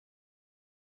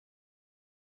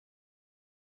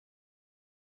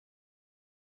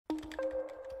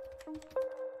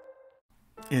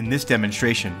In this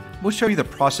demonstration, we'll show you the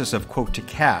process of quote to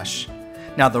cash.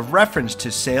 Now, the reference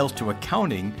to sales to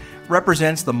accounting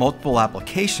represents the multiple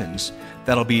applications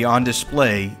that'll be on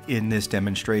display in this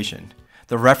demonstration.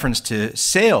 The reference to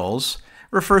sales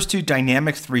refers to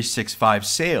Dynamics 365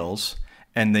 sales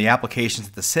and the applications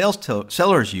that the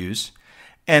sellers use,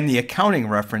 and the accounting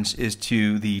reference is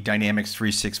to the Dynamics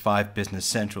 365 Business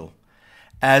Central.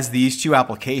 As these two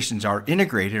applications are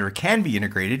integrated or can be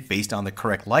integrated based on the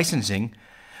correct licensing,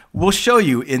 we'll show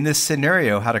you in this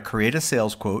scenario how to create a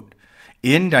sales quote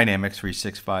in Dynamics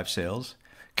 365 Sales,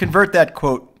 convert that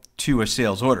quote to a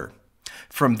sales order.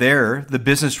 From there, the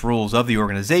business rules of the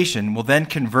organization will then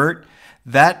convert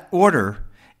that order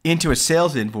into a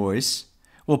sales invoice.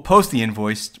 We'll post the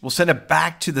invoice, we'll send it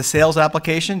back to the sales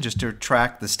application just to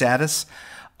track the status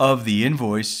of the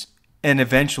invoice, and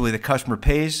eventually the customer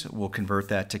pays. We'll convert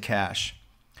that to cash.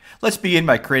 Let's begin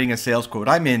by creating a sales quote.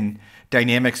 I'm in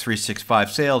Dynamics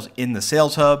 365 Sales in the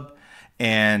Sales Hub,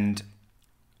 and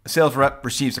a sales rep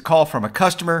receives a call from a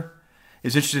customer,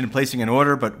 is interested in placing an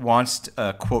order but wants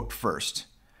a quote first.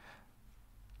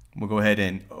 We'll go ahead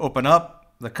and open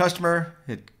up the customer,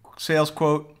 hit sales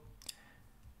quote,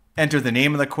 enter the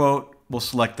name of the quote. We'll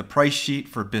select the price sheet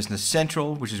for Business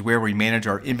Central, which is where we manage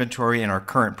our inventory and our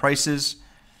current prices.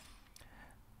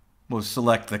 We'll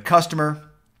select the customer.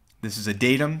 This is a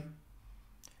datum,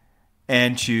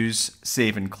 and choose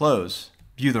Save and Close.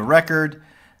 View the record.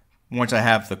 Once I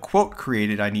have the quote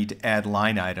created, I need to add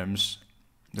line items.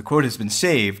 The quote has been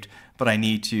saved, but I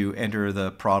need to enter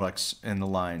the products and the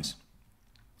lines.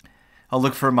 I'll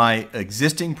look for my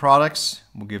existing products.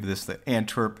 We'll give this the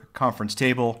Antwerp conference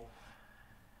table.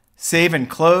 Save and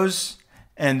close,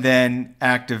 and then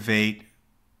activate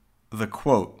the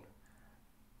quote.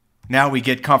 Now we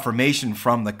get confirmation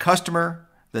from the customer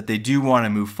that they do want to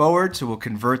move forward, so we'll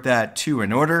convert that to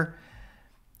an order.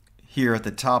 Here at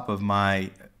the top of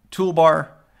my toolbar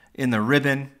in the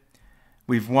ribbon,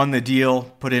 we've won the deal,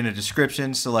 put in a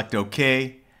description, select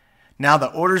OK. Now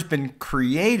the order's been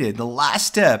created. The last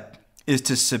step is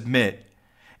to submit.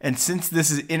 And since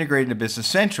this is integrated into Business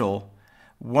Central,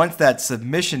 once that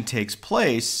submission takes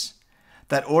place,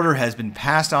 that order has been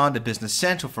passed on to Business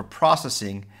Central for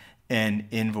processing and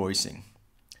invoicing.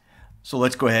 So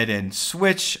let's go ahead and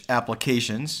switch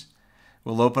applications.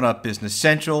 We'll open up Business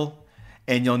Central,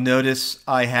 and you'll notice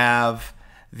I have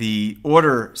the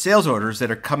sales orders that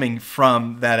are coming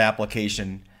from that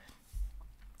application.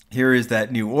 Here is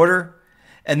that new order.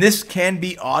 And this can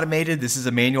be automated. This is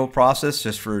a manual process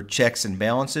just for checks and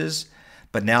balances.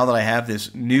 But now that I have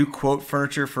this new quote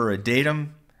furniture for a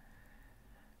datum,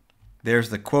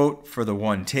 there's the quote for the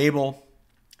one table.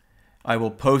 I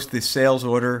will post the sales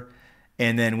order,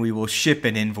 and then we will ship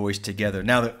an invoice together.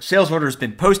 Now the sales order has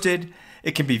been posted.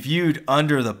 It can be viewed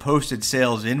under the posted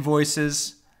sales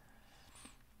invoices.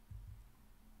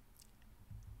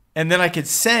 And then I could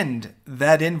send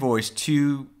that invoice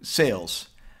to sales.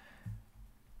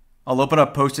 I'll open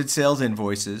up posted sales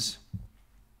invoices,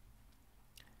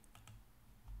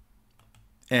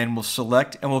 and we'll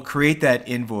select and we'll create that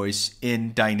invoice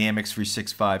in Dynamics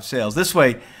 365 Sales. This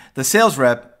way, the sales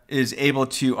rep is able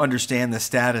to understand the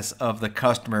status of the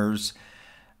customer's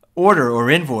order or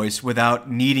invoice without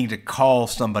needing to call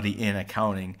somebody in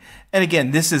accounting. And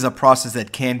again, this is a process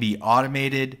that can be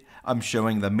automated. I'm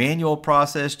showing the manual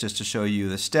process just to show you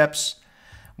the steps.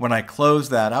 When I close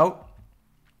that out,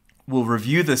 we'll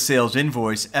review the sales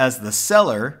invoice as the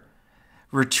seller,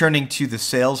 returning to the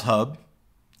Sales Hub.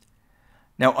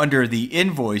 Now under the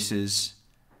invoices,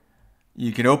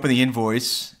 you can open the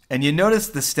invoice and you notice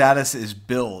the status is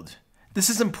billed. This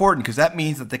is important because that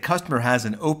means that the customer has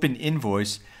an open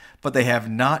invoice, but they have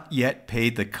not yet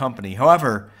paid the company.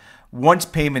 However, once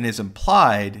payment is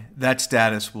applied, that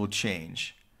status will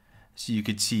change. So you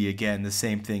could see again the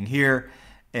same thing here,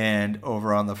 and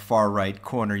over on the far right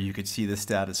corner you could see the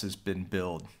status has been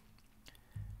billed.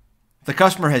 The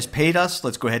customer has paid us.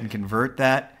 Let's go ahead and convert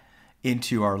that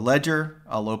into our ledger.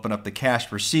 I'll open up the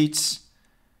cash receipts,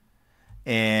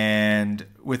 and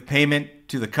with payment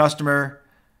to the customer,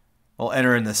 I'll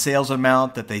enter in the sales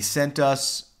amount that they sent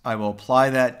us. I will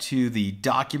apply that to the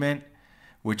document,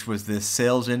 which was this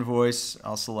sales invoice.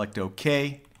 I'll select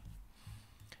OK.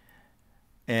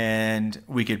 And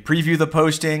we could preview the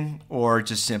posting or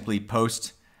just simply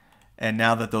post. And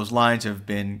now that those lines have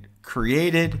been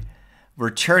created,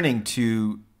 returning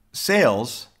to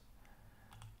sales,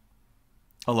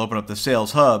 I'll open up the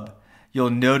Sales Hub. You'll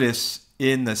notice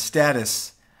in the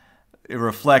status, it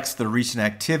reflects the recent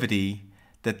activity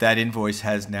that invoice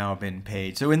has now been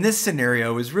paid. So in this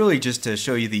scenario, is really just to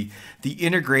show you the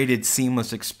integrated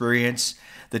seamless experience,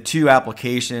 the two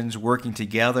applications working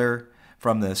together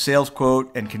from the sales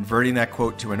quote and converting that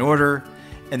quote to an order,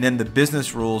 and then the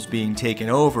business rules being taken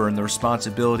over and the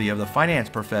responsibility of the finance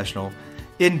professional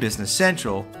in Business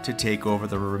Central to take over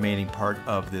the remaining part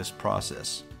of this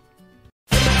process.